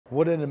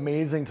What an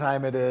amazing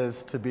time it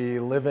is to be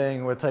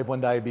living with type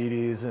 1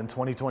 diabetes in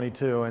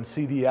 2022 and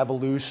see the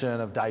evolution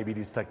of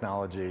diabetes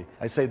technology.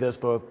 I say this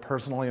both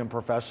personally and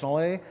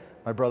professionally.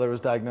 My brother was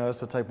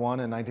diagnosed with type 1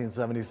 in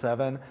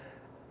 1977.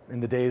 In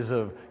the days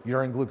of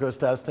urine glucose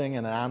testing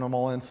and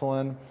animal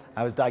insulin,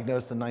 I was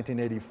diagnosed in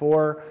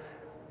 1984.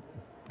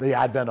 The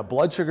advent of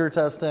blood sugar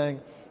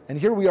testing. And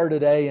here we are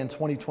today in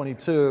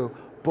 2022,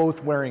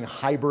 both wearing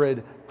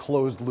hybrid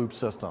closed loop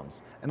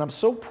systems. And I'm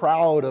so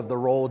proud of the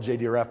role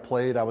JDRF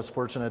played. I was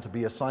fortunate to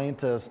be a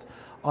scientist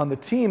on the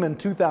team in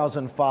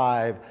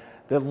 2005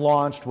 that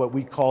launched what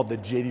we called the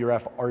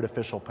JDRF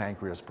Artificial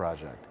Pancreas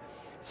Project.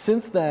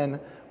 Since then,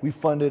 we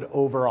funded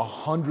over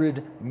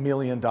 $100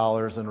 million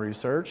in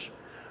research.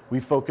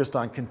 We focused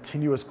on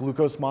continuous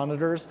glucose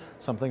monitors,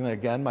 something that,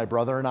 again, my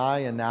brother and I,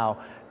 and now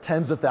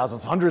tens of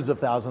thousands, hundreds of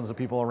thousands of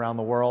people around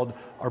the world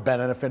are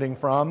benefiting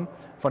from.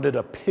 Funded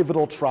a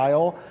pivotal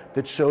trial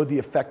that showed the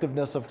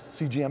effectiveness of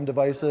CGM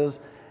devices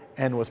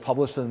and was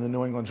published in the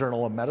New England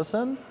Journal of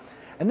Medicine.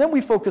 And then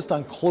we focused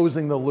on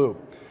closing the loop.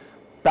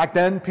 Back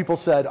then, people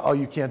said, oh,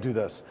 you can't do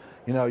this.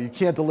 You know, you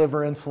can't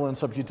deliver insulin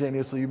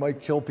subcutaneously, you might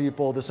kill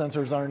people, the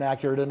sensors aren't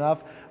accurate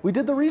enough. We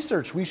did the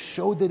research, we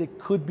showed that it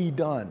could be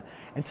done.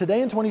 And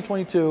today in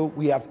 2022,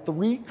 we have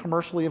 3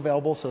 commercially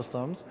available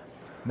systems,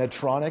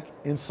 Medtronic,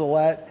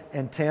 Insulet,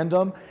 and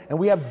Tandem, and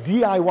we have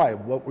DIY,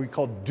 what we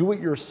call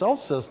do-it-yourself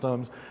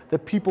systems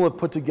that people have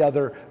put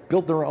together,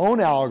 built their own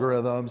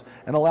algorithms,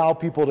 and allow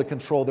people to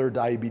control their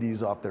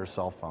diabetes off their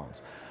cell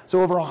phones.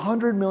 So over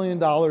 $100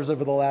 million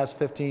over the last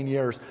 15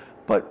 years,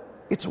 but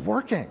it's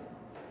working.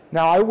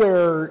 Now I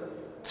wear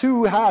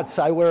 2 hats.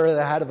 I wear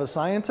the hat of a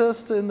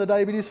scientist in the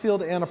diabetes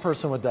field and a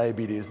person with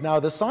diabetes. Now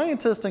the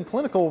scientists and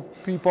clinical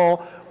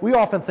people, we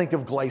often think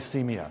of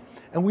glycemia.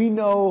 And we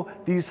know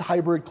these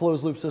hybrid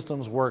closed loop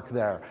systems work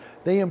there.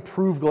 They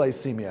improve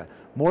glycemia,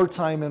 more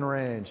time in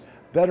range,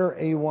 better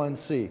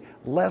A1C,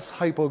 less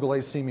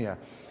hypoglycemia.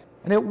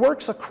 And it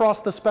works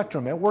across the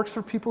spectrum. It works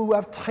for people who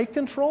have tight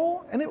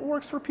control, and it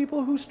works for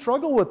people who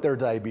struggle with their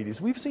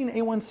diabetes. We've seen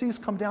A1Cs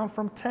come down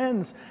from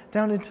 10s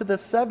down into the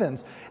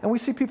 7s. And we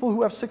see people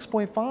who have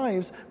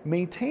 6.5s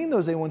maintain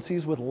those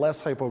A1Cs with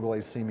less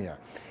hypoglycemia.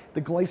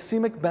 The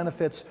glycemic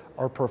benefits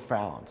are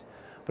profound.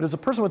 But as a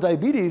person with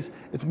diabetes,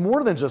 it's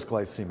more than just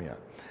glycemia.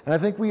 And I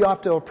think we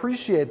have to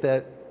appreciate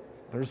that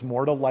there's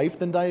more to life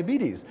than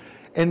diabetes.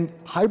 And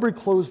hybrid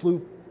closed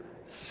loop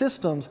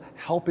systems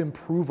help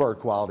improve our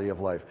quality of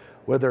life,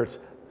 whether it's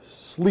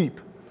sleep,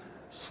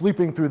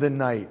 sleeping through the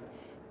night,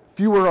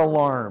 fewer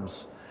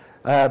alarms,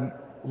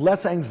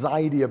 less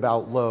anxiety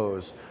about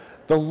lows.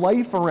 The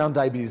life around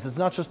diabetes, it's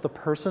not just the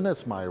person,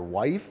 it's my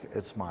wife,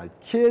 it's my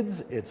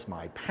kids, it's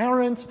my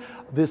parents,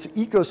 this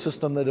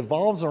ecosystem that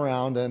evolves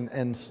around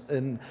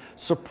and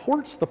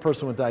supports the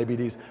person with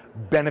diabetes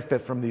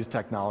benefit from these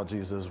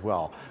technologies as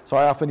well. So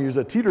I often use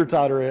a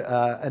teeter-totter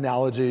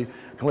analogy,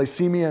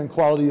 glycemia and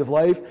quality of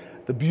life.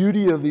 The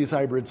beauty of these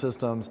hybrid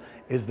systems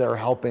is they're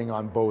helping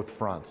on both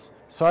fronts.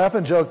 So I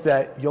often joke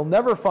that you'll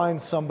never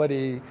find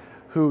somebody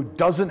who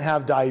doesn't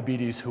have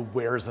diabetes who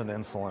wears an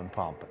insulin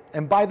pump.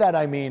 And by that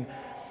I mean,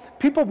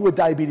 people with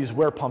diabetes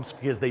wear pumps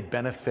because they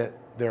benefit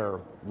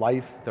their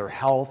life, their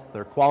health,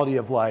 their quality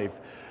of life.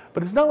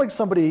 But it's not like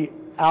somebody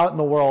out in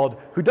the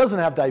world who doesn't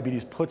have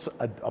diabetes puts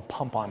a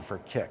pump on for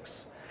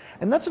kicks.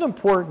 And that's an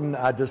important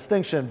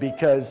distinction,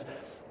 because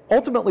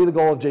ultimately the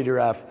goal of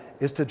JDRF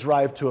is to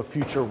drive to a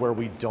future where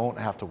we don't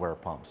have to wear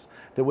pumps,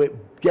 that we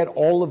get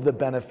all of the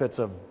benefits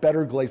of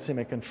better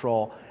glycemic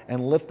control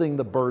and lifting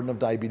the burden of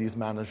diabetes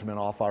management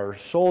off our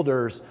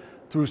shoulders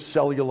through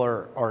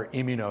cellular or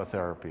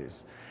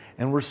immunotherapies.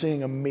 And we're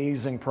seeing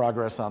amazing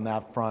progress on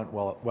that front,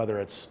 well, whether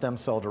it's stem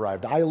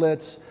cell-derived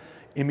islets,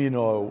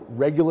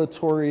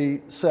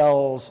 immunoregulatory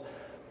cells,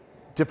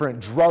 different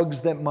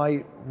drugs that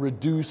might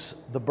reduce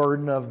the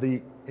burden of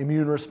the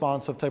immune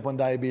response of type 1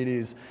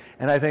 diabetes.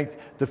 And I think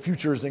the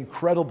future is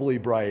incredibly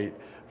bright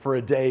for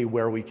a day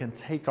where we can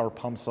take our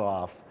pumps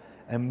off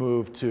and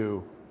move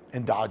to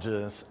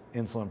endogenous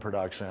insulin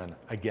production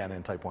again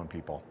in type 1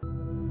 people.